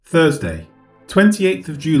Thursday, 28th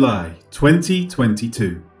of July,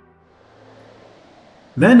 2022.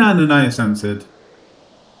 Then Ananias answered,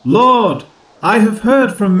 "Lord, I have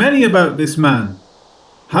heard from many about this man,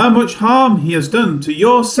 how much harm he has done to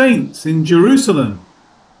your saints in Jerusalem."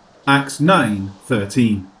 Acts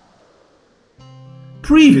 9:13.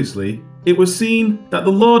 Previously, it was seen that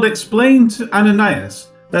the Lord explained to Ananias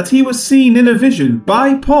that he was seen in a vision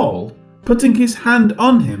by Paul putting his hand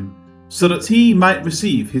on him so that he might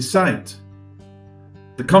receive his sight.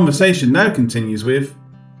 The conversation now continues with,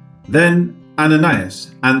 "Then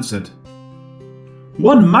Ananias answered."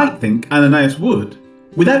 One might think Ananias would,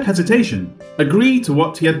 without hesitation, agree to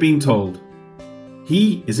what he had been told.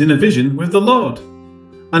 He is in a vision with the Lord.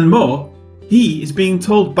 And more, he is being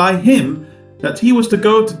told by him that he was to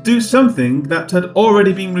go to do something that had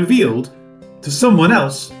already been revealed to someone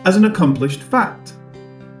else as an accomplished fact.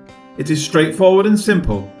 It is straightforward and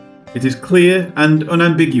simple. It is clear and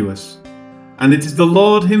unambiguous. And it is the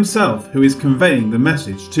Lord himself who is conveying the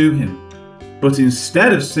message to him. But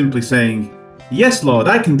instead of simply saying, "Yes, Lord,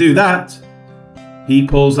 I can do that," he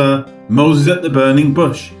pulls a Moses at the burning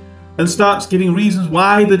bush and starts giving reasons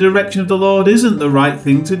why the direction of the Lord isn't the right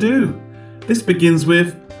thing to do. This begins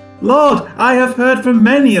with, "Lord, I have heard from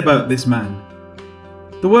many about this man."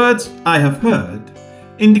 The words "I have heard"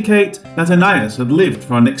 indicate that Ananias had lived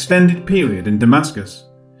for an extended period in Damascus.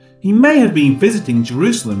 He may have been visiting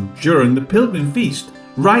Jerusalem during the pilgrim feast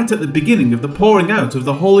right at the beginning of the pouring out of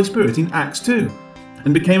the Holy Spirit in Acts 2,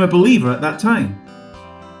 and became a believer at that time.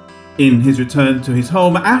 In his return to his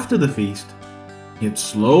home after the feast, he had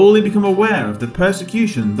slowly become aware of the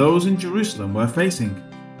persecution those in Jerusalem were facing.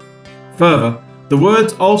 Further, the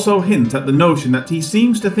words also hint at the notion that he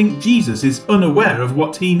seems to think Jesus is unaware of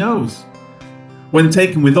what he knows. When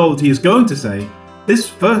taken with all that he is going to say, this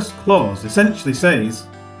first clause essentially says,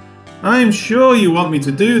 "I'm sure you want me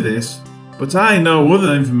to do this, but I know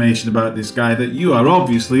other information about this guy that you are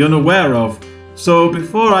obviously unaware of. So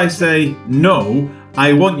before I say no,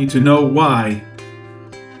 I want you to know why."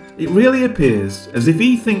 It really appears as if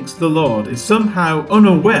he thinks the Lord is somehow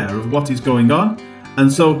unaware of what is going on,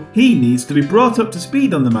 and so he needs to be brought up to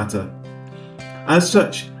speed on the matter. As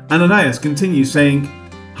such, Ananias continues saying,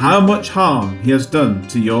 "How much harm he has done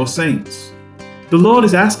to your saints." The Lord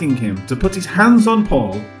is asking him to put his hands on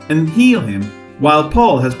Paul and heal him while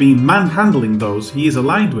Paul has been manhandling those he is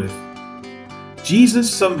aligned with. Jesus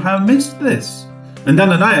somehow missed this, and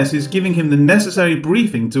Ananias is giving him the necessary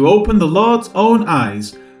briefing to open the Lord's own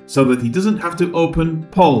eyes so that he doesn't have to open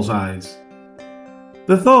Paul's eyes.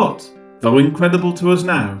 The thought, though incredible to us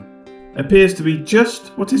now, appears to be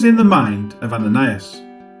just what is in the mind of Ananias.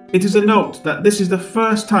 It is a note that this is the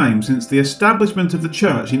first time since the establishment of the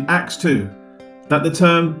church in Acts 2 that the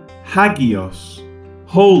term hagios,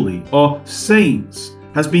 holy or saints,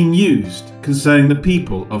 has been used concerning the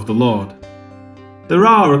people of the Lord. There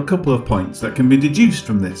are a couple of points that can be deduced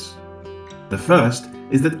from this. The first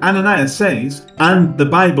is that Ananias says, and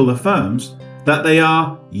the Bible affirms, that they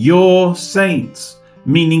are your saints,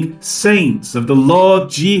 meaning saints of the Lord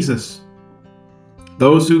Jesus.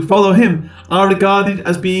 Those who follow him are regarded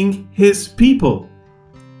as being his people.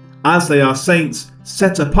 As they are saints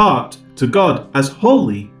set apart to God as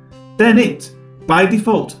holy, then it, by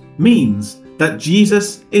default, means that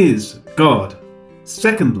Jesus is God.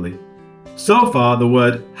 Secondly, so far the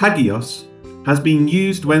word hagios has been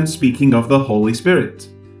used when speaking of the Holy Spirit,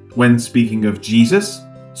 when speaking of Jesus,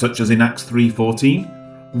 such as in Acts 3:14,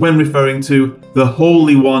 when referring to the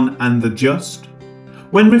Holy One and the Just,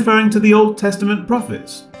 when referring to the Old Testament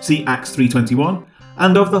prophets, see Acts 3:21,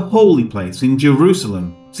 and of the holy place in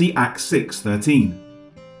Jerusalem, see Acts 6:13.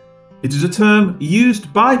 It is a term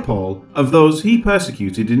used by Paul of those he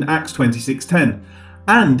persecuted in Acts 26:10,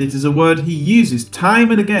 and it is a word he uses time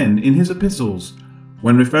and again in his epistles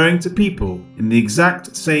when referring to people in the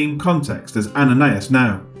exact same context as Ananias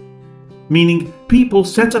now, meaning people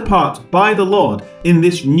set apart by the Lord in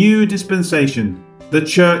this new dispensation, the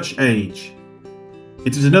church age.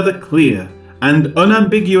 It is another clear and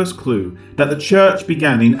unambiguous clue that the church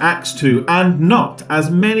began in Acts 2 and not, as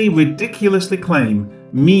many ridiculously claim,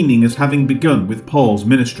 meaning as having begun with Paul's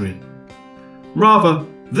ministry. Rather,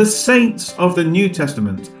 the saints of the New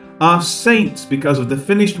Testament are saints because of the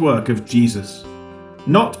finished work of Jesus,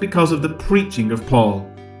 not because of the preaching of Paul.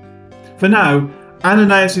 For now,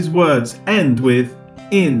 Ananias' words end with,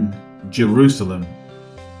 "in Jerusalem."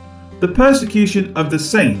 The persecution of the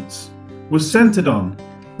saints was centered on,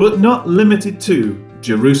 but not limited to,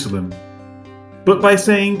 Jerusalem. But by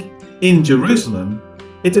saying, "in Jerusalem,"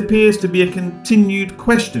 it appears to be a continued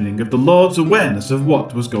questioning of the Lord's awareness of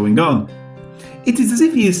what was going on. It is as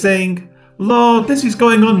if he is saying, Lord, this is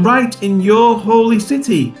going on right in your holy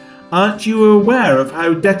city. Aren't you aware of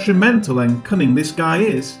how detrimental and cunning this guy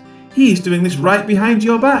is? He's doing this right behind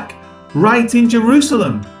your back, right in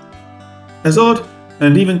Jerusalem." As odd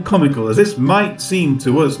and even comical as this might seem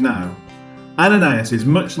to us now, Ananias is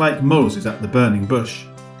much like Moses at the burning bush.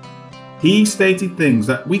 He stated things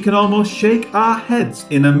that we can almost shake our heads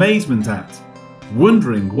in amazement at,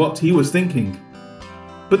 wondering what he was thinking.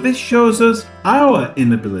 But this shows us our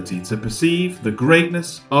inability to perceive the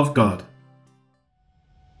greatness of God.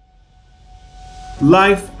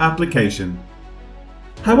 Life application.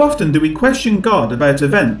 How often do we question God about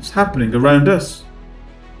events happening around us?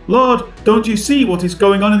 "Lord, don't you see what is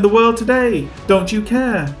going on in the world today? Don't you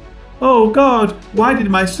care? Oh God, why did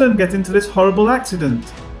my son get into this horrible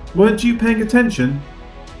accident? Weren't you paying attention?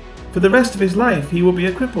 For the rest of his life he will be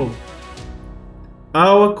a cripple."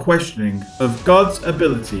 Our questioning of God's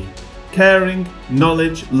ability, caring,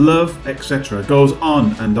 knowledge, love, etc. goes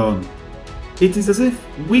on and on. It is as if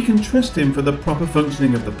we can trust him for the proper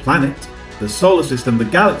functioning of the planet, the solar system, the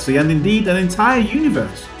galaxy, and indeed an entire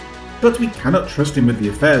universe. But we cannot trust him with the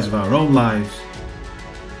affairs of our own lives.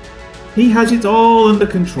 He has it all under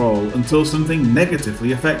control until something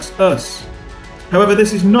negatively affects us. However,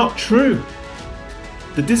 this is not true.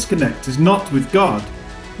 The disconnect is not with God,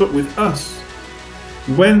 but with us.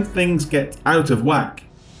 When things get out of whack,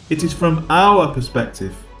 it is from our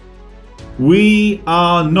perspective. We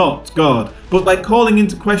are not God, but by calling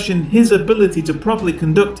into question his ability to properly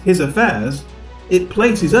conduct his affairs, it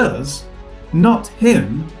places us, not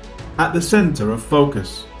him, at the center of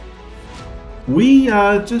focus. We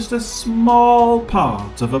are just a small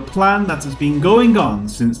part of a plan that has been going on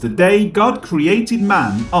since the day God created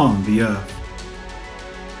man on the earth.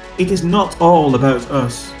 It is not all about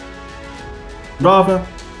us. Rather,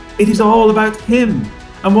 it is all about him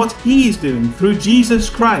and what he is doing through Jesus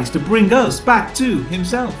Christ to bring us back to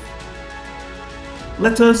himself.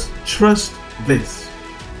 Let us trust this.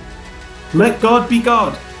 Let God be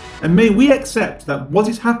God, and may we accept that what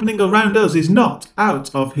is happening around us is not out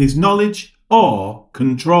of his knowledge or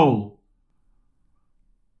control.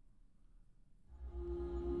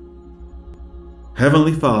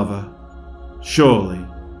 Heavenly Father, surely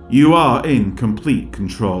you are in complete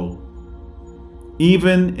control.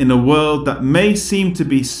 Even in a world that may seem to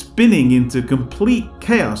be spinning into complete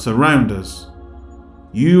chaos around us,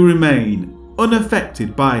 you remain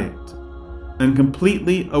unaffected by it and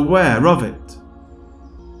completely aware of it.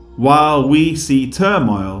 While we see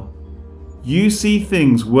turmoil, you see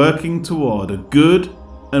things working toward a good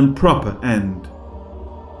and proper end.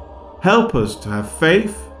 Help us to have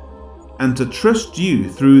faith and to trust you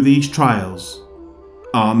through these trials.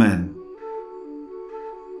 Amen.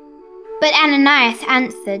 But Ananias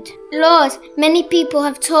answered, "Lord, many people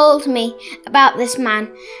have told me about this man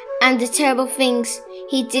and the terrible things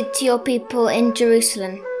he did to your people in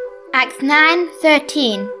Jerusalem." Acts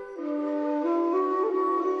 9:13.